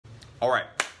All right,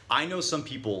 I know some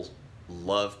people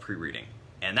love pre-reading,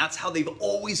 and that's how they've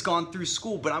always gone through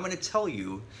school, but I'm gonna tell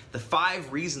you the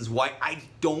 5 reasons why I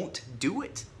don't do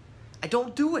it. I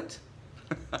don't do it.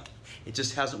 It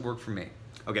just hasn't worked for me.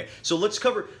 Okay, so let's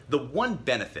cover the one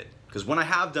benefit, because when I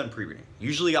have done pre-reading,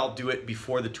 usually I'll do it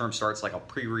before the term starts, like I'll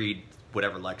pre-read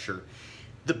whatever lecture.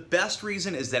 The best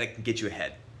reason is that it can get you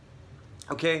ahead.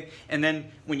 Okay, and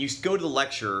then when you go to the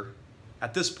lecture,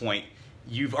 at this point,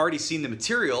 you've already seen the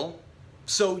material,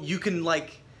 so you can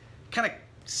like kind of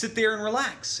sit there and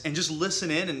relax and just listen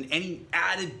in, and any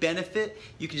added benefit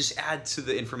you can just add to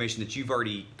the information that you've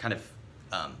already kind of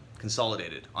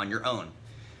consolidated on your own.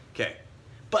 Okay,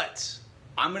 but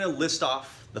I'm gonna list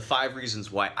off the 5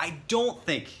 reasons why I don't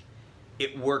think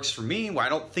it works for me, why I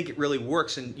don't think it really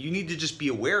works, and you need to just be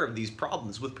aware of these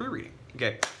problems with pre-reading.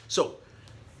 Okay, so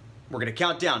we're gonna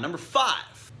count down. Number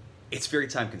 5, it's very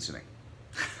time consuming.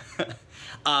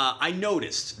 I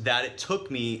noticed that it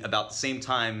took me about the same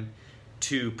time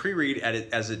to pre-read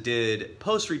as it did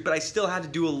post-read, but I still had to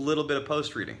do a little bit of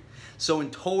post-reading. So in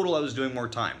total, I was doing more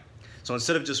time. So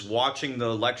instead of just watching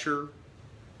the lecture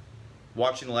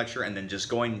and then just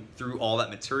going through all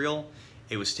that material,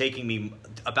 it was taking me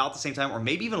about the same time, or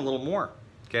maybe even a little more,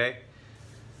 okay?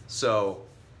 So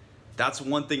that's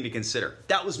one thing to consider.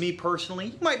 That was me personally.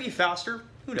 You might be faster,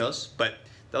 who knows, but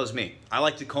that was me. I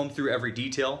like to comb through every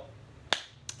detail,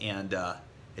 and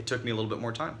it took me a little bit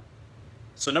more time.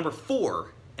 So number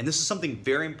 4, and this is something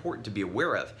very important to be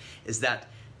aware of, is that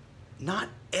not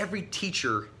every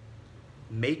teacher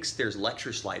makes their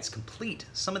lecture slides complete.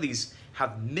 Some of these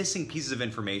have missing pieces of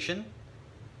information,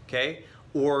 okay?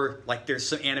 Or like there's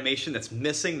some animation that's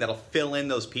missing that'll fill in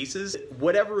those pieces.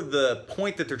 Whatever the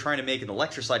point that they're trying to make in the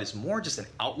lecture slide is more just an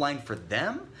outline for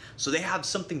them, so they have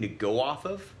something to go off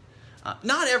of.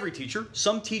 Not every teacher.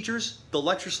 Some teachers, the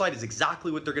lecture slide is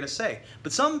exactly what they're gonna say,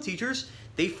 but some teachers,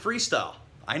 they freestyle.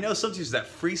 I know some teachers that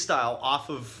freestyle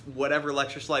off of whatever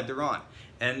lecture slide they're on,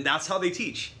 and that's how they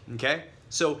teach, okay?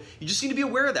 So you just need to be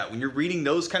aware of that. When you're reading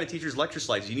those kind of teachers' lecture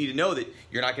slides, you need to know that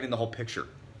you're not getting the whole picture.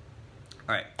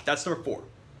 All right, that's number 4.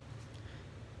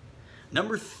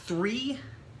 Number 3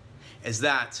 is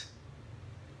that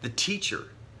the teacher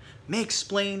may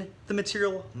explain the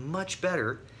material much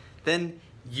better than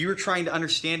you're trying to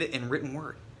understand it in written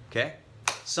word, okay?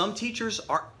 Some teachers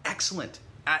are excellent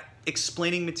at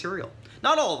explaining material.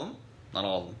 Not all of them, not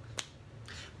all of them,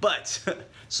 but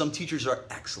some teachers are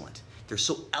excellent. They're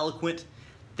so eloquent,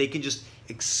 they can just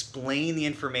explain the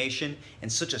information in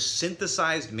such a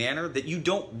synthesized manner that you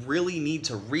don't really need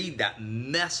to read that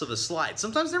mess of a slide.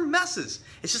 Sometimes they're messes.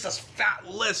 It's just a fat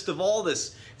list of all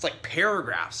this. It's like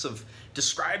paragraphs of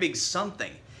describing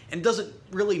something, and it doesn't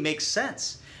really make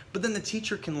sense. But then the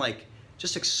teacher can like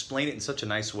just explain it in such a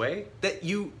nice way that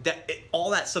all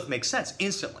that stuff makes sense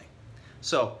instantly.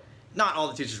 So not all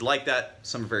the teachers are like that.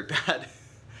 Some are very bad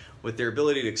with their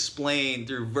ability to explain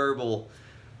through verbal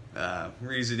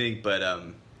reasoning, but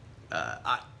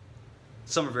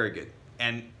some are very good,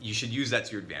 and you should use that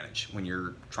to your advantage when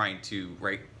you're trying to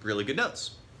write really good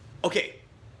notes. Okay,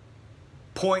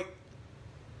 point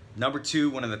number 2,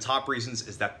 one of the top reasons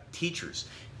is that teachers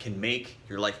can make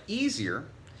your life easier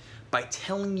by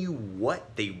telling you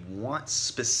what they want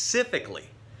specifically.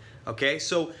 Okay,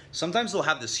 so sometimes they'll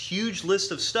have this huge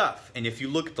list of stuff, and if you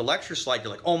look at the lecture slide,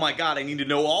 you're like, oh my God, I need to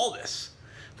know all this.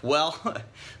 Well,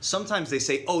 sometimes they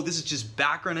say, oh, this is just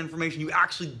background information. You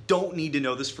actually don't need to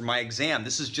know this for my exam.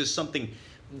 This is just something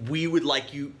we would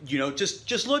like you know,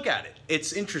 just look at it.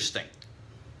 It's interesting.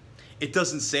 It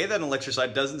doesn't say that on the lecture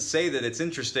slide. It doesn't say that it's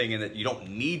interesting and that you don't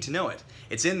need to know it.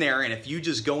 It's in there, and if you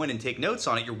just go in and take notes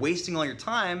on it, you're wasting all your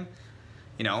time,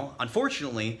 you know,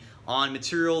 unfortunately, on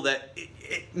material that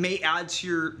it may add to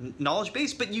your knowledge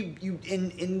base, but you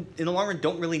in the long run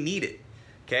don't really need it.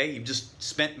 Okay, you've just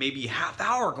spent maybe half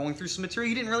hour going through some material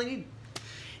you didn't really need.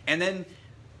 And then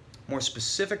more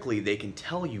specifically, they can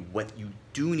tell you what you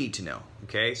do need to know.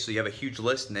 Okay, so you have a huge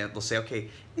list, and they'll say, okay,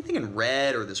 anything in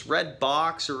red, or this red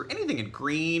box, or anything in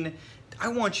green, I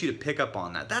want you to pick up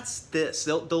on that. That's this.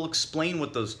 They'll explain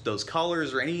what those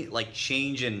colors or any like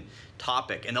change in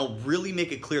topic, and they'll really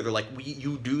make it clear. They're like,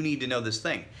 you do need to know this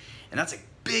thing. And that's a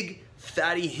big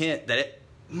fatty hint that it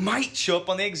might show up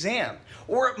on the exam,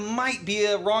 or it might be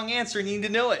a wrong answer and you need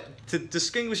to know it to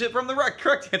distinguish it from the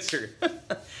correct answer.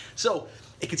 So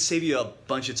it could save you a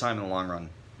bunch of time in the long run,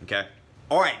 okay?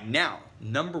 All right, now,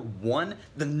 number 1,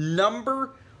 the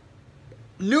numero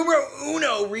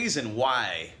uno reason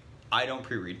why I don't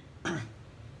pre-read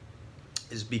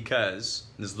is because,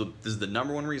 this is the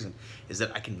number 1 reason, is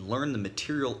that I can learn the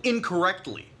material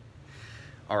incorrectly,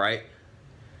 all right?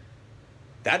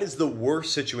 That is the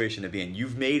worst situation to be in.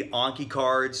 You've made Anki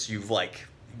cards, you've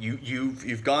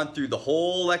gone through the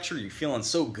whole lecture, you're feeling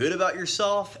so good about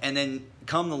yourself, and then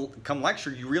come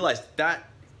lecture, you realize that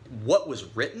what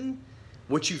was written,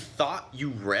 what you thought you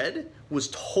read, was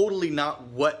totally not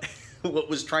what what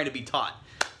was trying to be taught.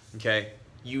 Okay?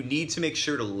 You need to make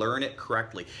sure to learn it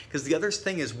correctly. Because the other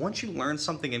thing is, once you learn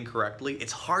something incorrectly,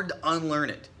 it's hard to unlearn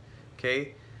it.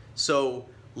 Okay? So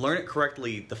learn it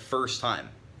correctly the first time.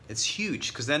 It's huge,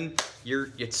 because then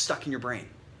it's stuck in your brain.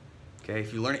 Okay?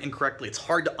 If you learn it incorrectly, it's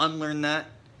hard to unlearn that.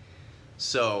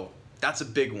 So that's a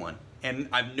big one. And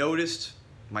I've noticed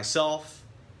myself,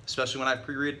 especially when I've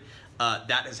pre-read,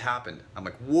 that has happened. I'm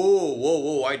like,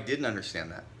 whoa, I didn't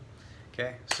understand that.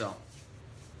 Okay? So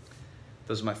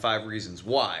those are my 5 reasons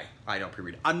why I don't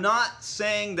pre-read. I'm not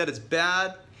saying that it's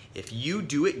bad. If you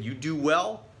do it, you do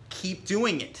well, keep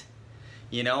doing it.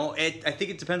 You know, I think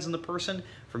it depends on the person.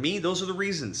 For me, those are the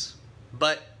reasons.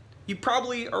 But you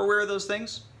probably are aware of those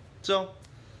things. So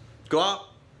go out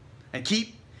and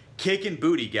keep kicking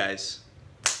booty, guys.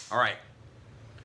 All right.